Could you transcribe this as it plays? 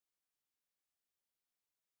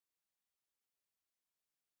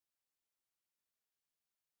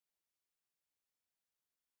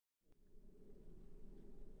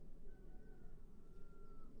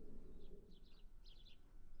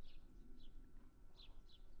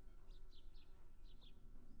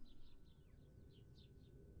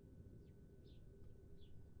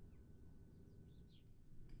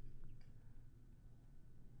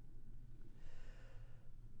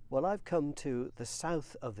Well, I've come to the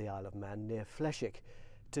south of the Isle of Man, near Fleshwick,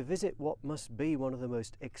 to visit what must be one of the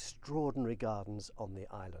most extraordinary gardens on the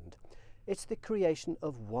island. It's the creation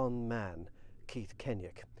of one man, Keith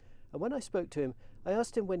Kennaugh. And when I spoke to him, I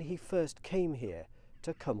asked him when he first came here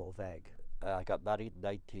to Cummal Veg. I got married in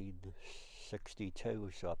 1962,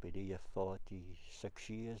 so I've been here 46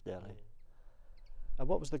 years nearly. And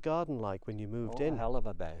what was the garden like when you moved in? A hell of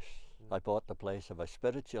a mess. I bought the place of a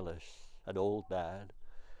spiritualist, an old man,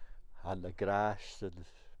 and the grass and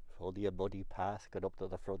only a muddy path got up to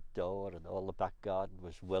the front door, and all the back garden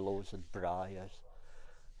was willows and briars.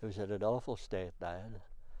 It was in an awful state then.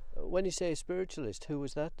 When you say a spiritualist, who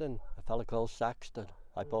was that then? A fella called Saxton.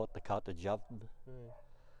 I bought the cottage of him.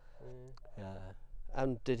 Yeah.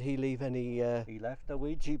 And did he leave any... He left the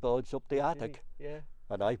Ouija boards up the attic. Yeah.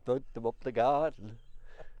 And I burnt them up the garden.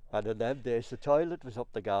 And in them days the toilet was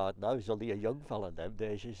up the garden. I was only a young fella in them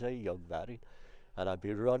days, you say, young married. And I'd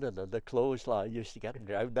be running, and the clothesline used to get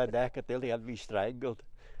round my neck until he had me strangled.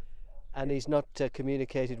 And he's not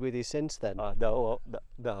communicated with you since then? No,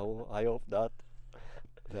 I hope not.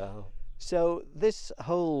 No. So this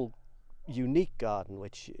whole unique garden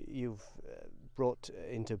which you've brought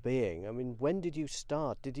into being, I mean, when did you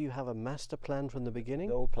start? Did you have a master plan from the beginning?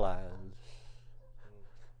 No plans.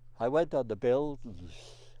 I went on the buildings,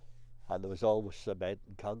 and there was always cement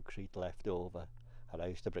and concrete left over. And I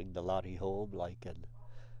used to bring the lorry home, like, and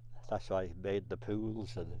that's why I made the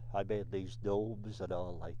pools, and I made these gnomes and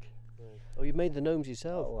all, like. Oh, you made the gnomes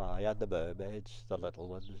yourself? Oh, I had the mermaids, the little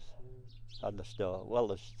ones, and the snow. Well,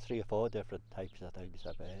 there's 3 or 4 different types of things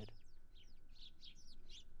I made.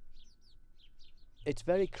 It's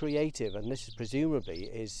very creative, and this is presumably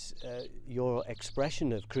is your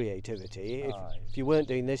expression of creativity. If you weren't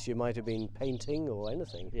doing this, you might have been painting or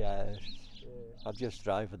anything. Yes. I'm just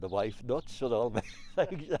driving the wife nuts with all my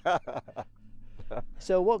things.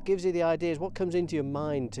 So what gives you the ideas? What comes into your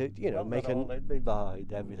mind to, make all in my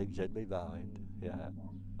mind. Everything's in my mind. Yeah.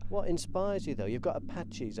 What inspires you though? You've got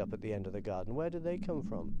Apaches up at the end of the garden. Where did they come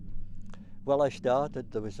from? Well, I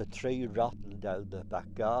started, there was a tree rotten down the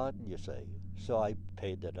back garden, you see. So I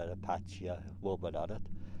painted an Apache woman on it.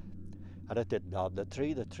 And it didn't harm the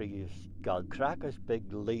tree. The tree has gone crackers,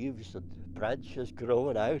 big leaves and branches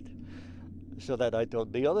growing out. So then I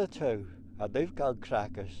done the other 2, and they've gone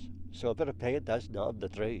crackers. So a bit of paint hasn't harmed the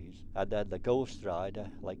trees. And then the Ghost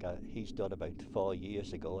Rider, he's done about 4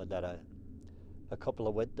 years ago, and then a couple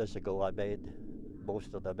of winters ago I made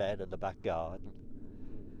most of the men in the back garden.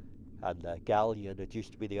 And the galleon, it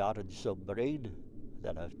used to be the orange submarine.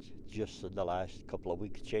 Then I've just in the last couple of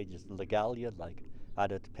weeks changed it to the galleon,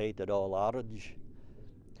 and it painted all orange.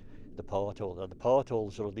 The porthole, and the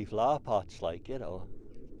portholes are only flower pots,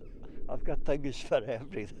 I've got things for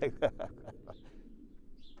everything.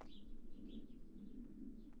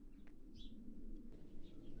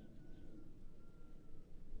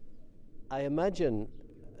 I imagine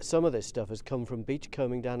some of this stuff has come from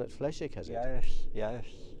beachcombing down at Fleshwick, has it? Yes.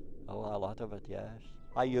 Oh, a lot of it, yes.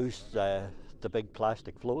 I used the big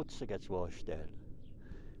plastic floats that gets washed in,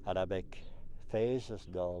 and I make phases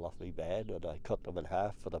and all off my bed, and I cut them in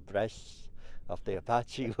half for the breasts of the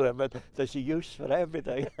Apache women. There's a use for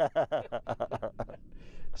everything.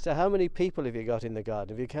 So how many people have you got in the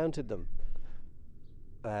garden? Have you counted them?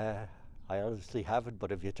 I honestly haven't,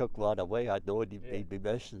 but if you took one away, I'd know he'd be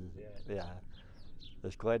missing. Yeah.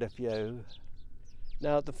 There's quite a few.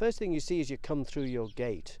 Now, the first thing you see as you come through your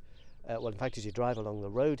gate, well, in fact, as you drive along the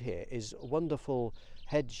road here, is a wonderful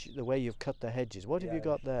hedge, the way you've cut the hedges. What have you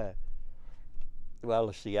got there? Well,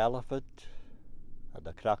 it's the elephant, and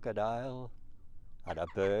the crocodile, and a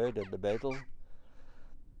bird in the middle,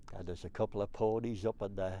 and there's a couple of ponies up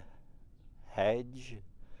in the hedge,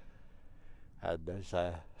 and there's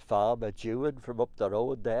a farmer Jewin from up the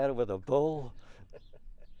road there with a bull,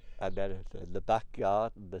 and then in the back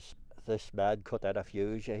garden this man cut out a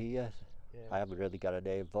fuchsia here. I haven't really got a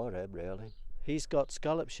name for him, really. He's got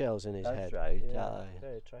scallop shells in his head. That's right,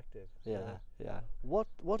 Very attractive. Yeah.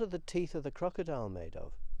 What are the teeth of the crocodile made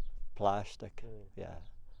of? Plastic, yeah.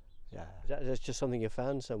 That's just something you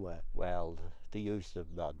found somewhere? Well, they use them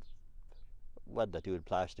when they're doing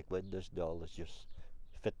plastic windows and all, it's just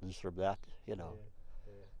fittings from that,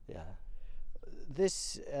 Yeah.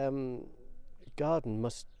 This garden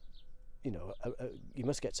must, you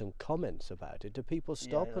must get some comments about it. Do people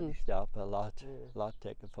stop and stop a lot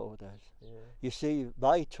taking photos? You see,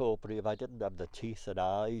 my topiary, if I didn't have the teeth and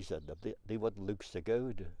eyes in them, they wouldn't look so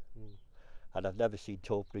good. And I've never seen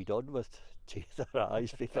topiary done with teeth and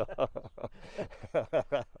eyes before.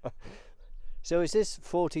 So is this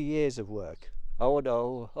 40 years of work? Oh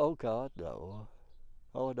no, oh God, no.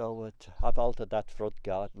 Oh no, I've altered that front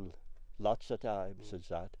garden lots of times since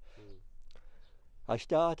that. I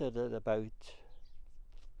started at about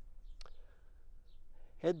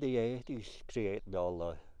in the 80s creating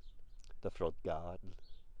all the front garden,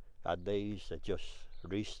 and these are just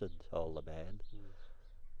recent, all the men.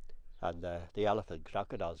 And the elephant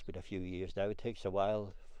crocodile's been a few years now. It takes a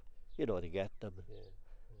while, you know, to get them,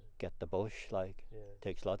 get the bush, like,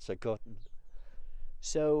 takes lots of cutting.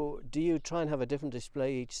 So do you try and have a different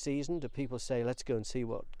display each season? Do people say, let's go and see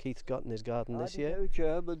what Keith's got in his garden this year? Do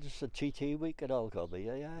Germans and TT week and all come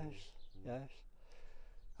here, yes, yes.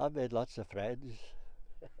 I've made lots of friends.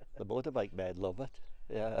 The motorbike men love it,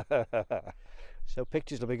 yeah. So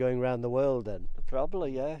pictures will be going around the world then?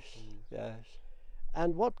 Probably, yes, yes.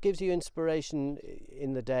 And what gives you inspiration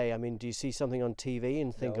in the day? I mean, do you see something on TV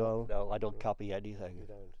and think, no, no, I don't copy anything. You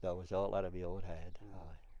don't? No, it's all out of my own head.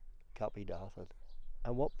 I copy nothing.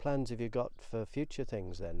 And what plans have you got for future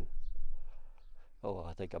things then? Oh,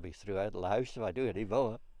 I think I'll be through out of the house if I do any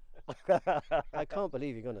more. I can't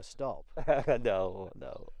believe you're going to stop. No,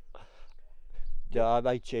 no. No, I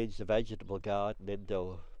might change the vegetable garden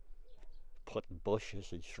into putting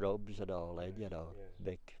bushes and shrubs and all in, you know,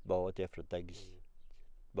 make more different things,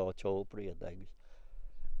 more topiary and things.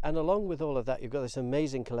 And along with all of that, you've got this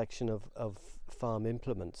amazing collection of farm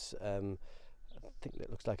implements. I think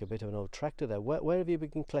that looks like a bit of an old tractor there. Where have you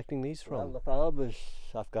been collecting these from? Well, the farmers,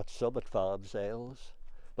 I've got some at farm sales,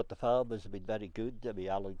 but the farmers have been very good to me.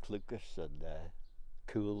 Alan Clucas and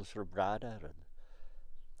Cools from Brada and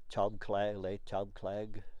Tom Clegg, late Tom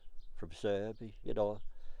Clegg from Serby, you know,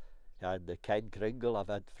 and Ken Kringle I've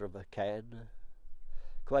had from Ken.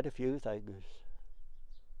 Quite a few things.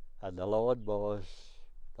 And the lawnmowers,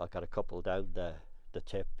 I've got a couple down the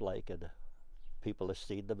tip, like, and people have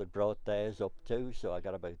seen them and brought theirs up too, so I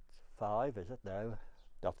got about 5, is it now,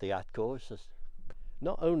 off the courses.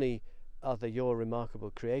 Not only are they your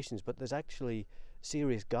remarkable creations, but there's actually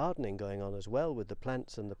serious gardening going on as well, with the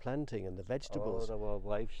plants and the planting and the vegetables. Oh, my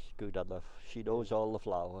wife's good on she knows all the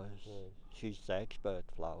flowers. She's the expert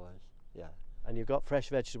flowers, yeah. And you've got fresh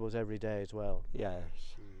vegetables every day as well? Yes,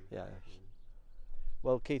 yes.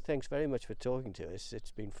 Well, Keith, thanks very much for talking to us.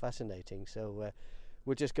 It's been fascinating. So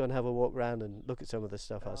we'll just go and have a walk around and look at some of the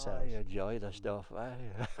stuff ourselves. I enjoy the stuff,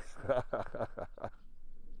 eh?